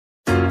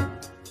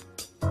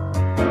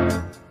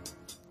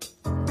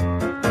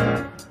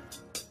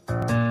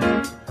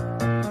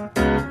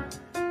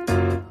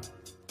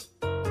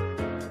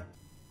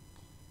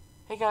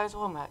guys,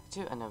 welcome back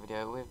to another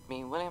video with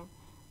me, William,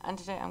 and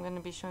today I'm going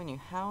to be showing you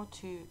how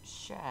to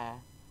share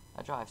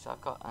a drive. So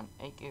I've got an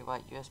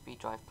 8GB USB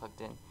drive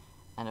plugged in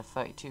and a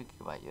 32GB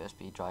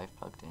USB drive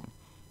plugged in.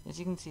 As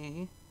you can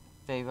see,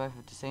 they both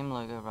have the same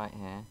logo right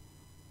here.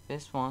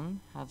 This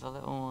one has a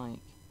little,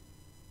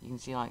 you can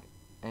see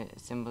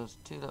it symbols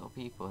two little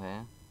people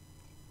here.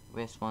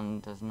 This one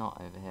does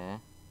not over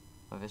here,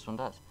 but this one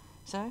does.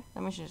 So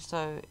let me show you,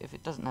 so if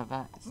it doesn't have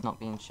that, it's not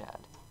being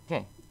shared.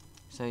 Okay,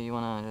 so you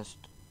want to just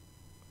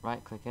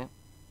right click it,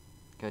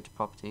 go to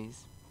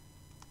properties,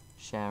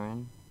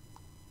 sharing,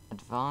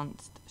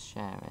 advanced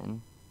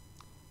sharing,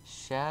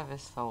 share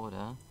this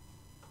folder,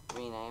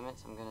 rename it,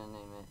 so I'm going to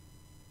name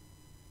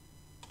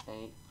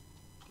it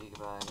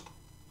 8GB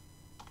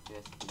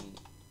USB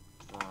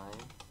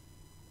drive.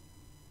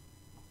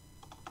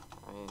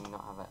 I mean,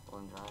 not have that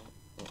one drive,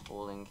 it's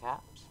all in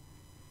caps.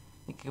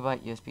 8GB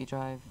USB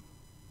drive.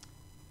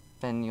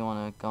 Then you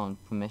want to go on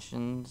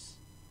permissions,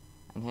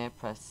 and here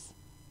press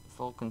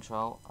full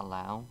control,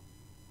 allow,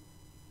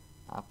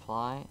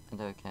 apply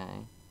and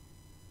OK.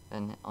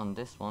 Then on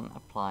this one,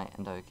 apply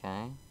and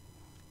OK.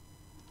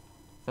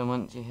 Then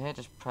once you're here,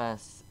 just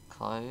press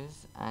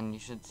close and you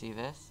should see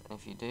this, and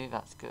if you do,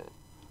 that's good.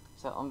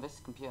 So on this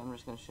computer, I'm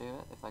just going to show you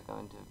it. If I go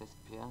into this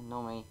computer,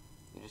 normally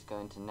you just go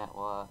into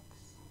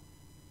networks,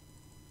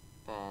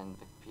 then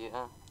the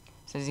computer.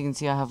 So as you can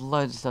see, I have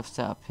loads of stuff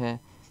set up here.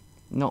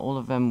 Not all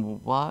of them will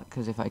work,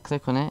 because if I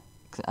click on it,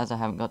 as I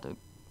haven't got the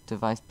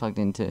device plugged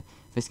into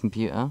this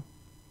computer,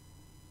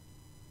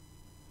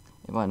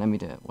 it won't let me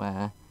do it.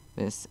 Where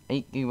this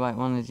 8GB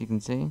one, as you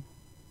can see,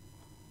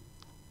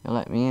 it'll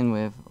let me in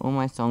with all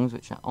my songs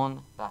which are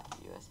on that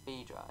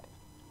USB drive.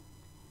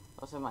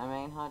 Also my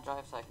main hard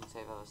drive, so I can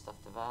save other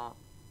stuff to that.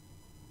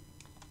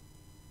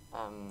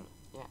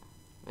 Yeah,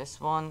 this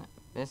one,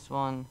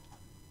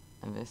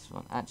 and this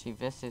one. Actually,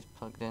 this is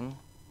plugged in,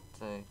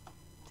 so it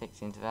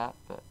takes you into that.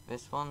 But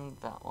this one,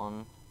 that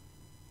one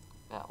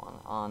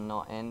are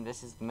not in.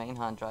 This is the main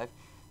hard drive.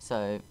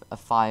 So a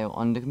file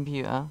on the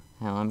computer.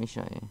 Hang on, let me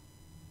show you.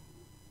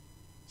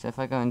 So if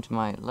I go into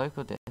my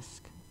local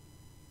disk,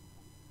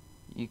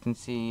 you can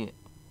see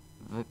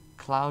the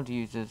cloud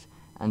users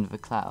and the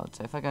cloud.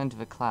 So if I go into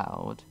the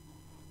cloud,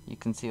 you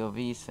can see all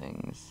these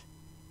things,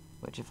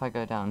 which if I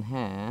go down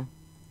here,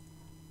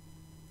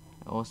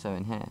 are also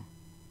in here,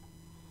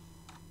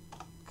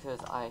 because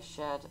I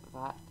shared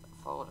that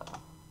folder.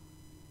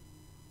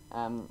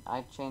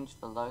 I changed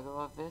the logo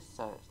of this,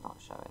 so it's not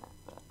showing it,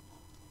 but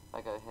if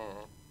I go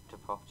here to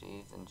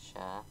properties and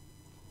share,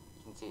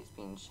 you can see it's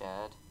being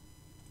shared.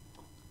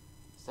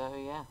 So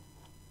yeah,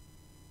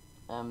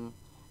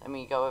 let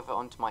me go over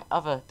onto my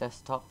other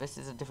desktop. This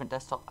is a different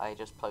desktop I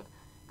just plugged,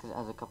 because it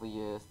has a couple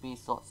USB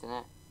slots in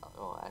it,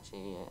 or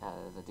actually it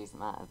has a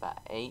decent amount, about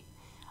 8.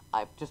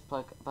 I just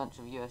plug a bunch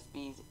of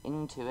USBs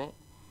into it,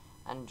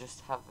 and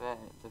just have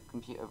the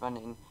computer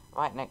running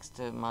right next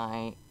to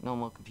my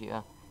normal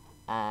computer,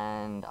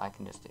 and I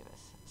can just do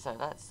this. So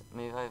let's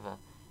move over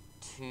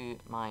to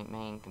my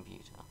main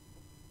computer.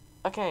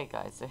 Okay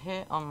guys, so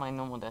here on my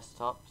normal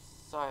desktop,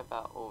 sorry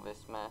about all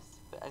this mess,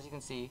 but as you can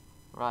see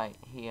right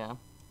here,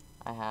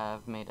 I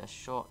have made a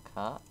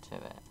shortcut to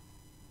it.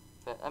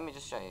 But let me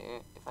just show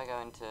you. If I go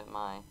into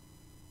my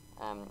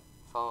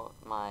File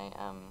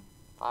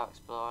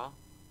Explorer,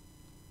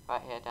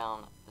 right here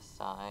down the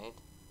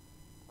side,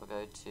 I'll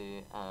go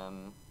to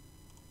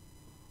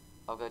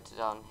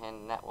down here,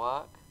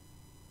 network,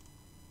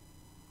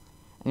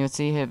 and you'll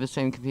see here the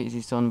same computers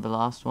you saw on the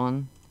last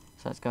one.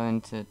 So let's go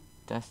into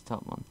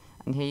desktop one,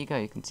 and here you go,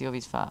 you can see all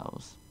these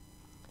files.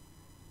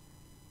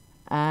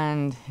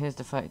 And here's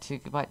the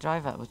 32GB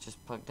drive that was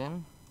just plugged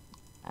in,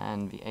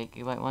 and the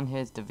 8GB one.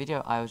 Here's the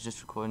video I was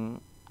just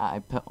recording, I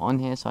put on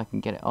here so I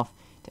can get it off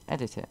to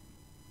edit it.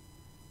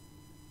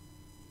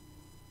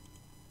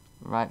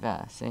 Right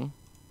there, see?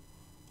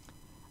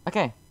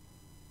 Okay,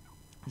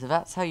 so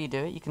that's how you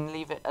do it. You can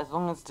leave it as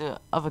long as the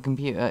other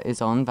computer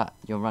is on, that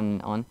you're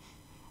running on.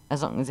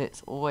 As long as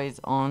it's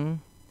always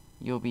on,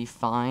 you'll be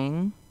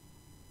fine.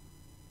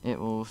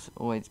 You'll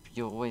always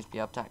be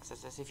able to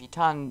access this. If you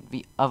turn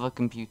the other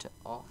computer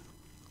off,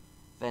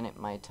 then it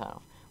might turn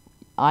off.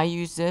 I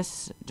use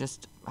this,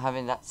 just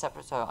having that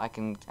separate, so I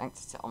can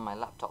access it on my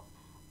laptop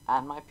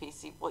and my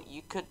PC. What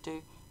you could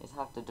do is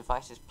have the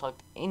devices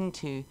plugged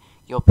into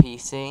your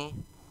PC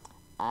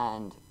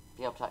and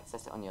be able to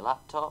access it on your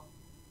laptop.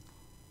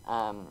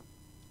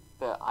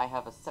 But I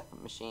have a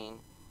separate machine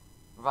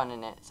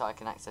running it, so I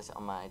can access it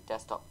on my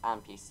desktop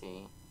and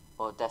PC,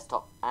 or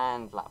desktop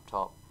and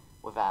laptop,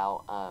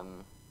 without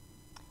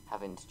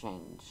having to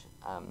change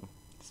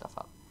stuff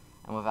up,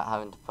 and without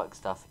having to plug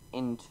stuff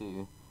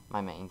into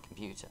my main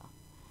computer.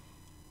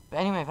 But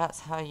anyway, that's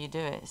how you do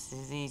it. It's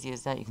as easy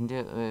as that. You can do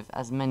it with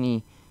as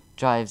many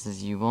drives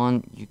as you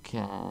want. You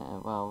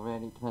can, well,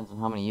 really depends on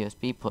how many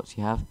USB ports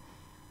you have,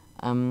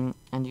 and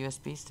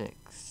USB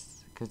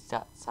sticks, because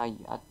that's how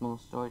you add more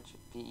storage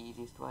the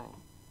easiest way.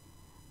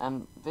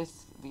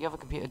 The other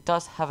computer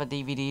does have a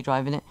DVD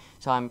drive in it,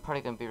 so I'm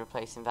probably going to be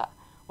replacing that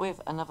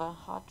with another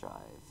hard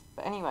drive.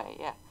 But anyway,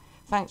 yeah,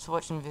 thanks for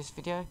watching this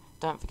video.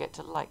 Don't forget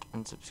to like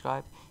and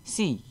subscribe.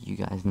 See you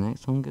guys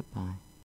next one. Goodbye.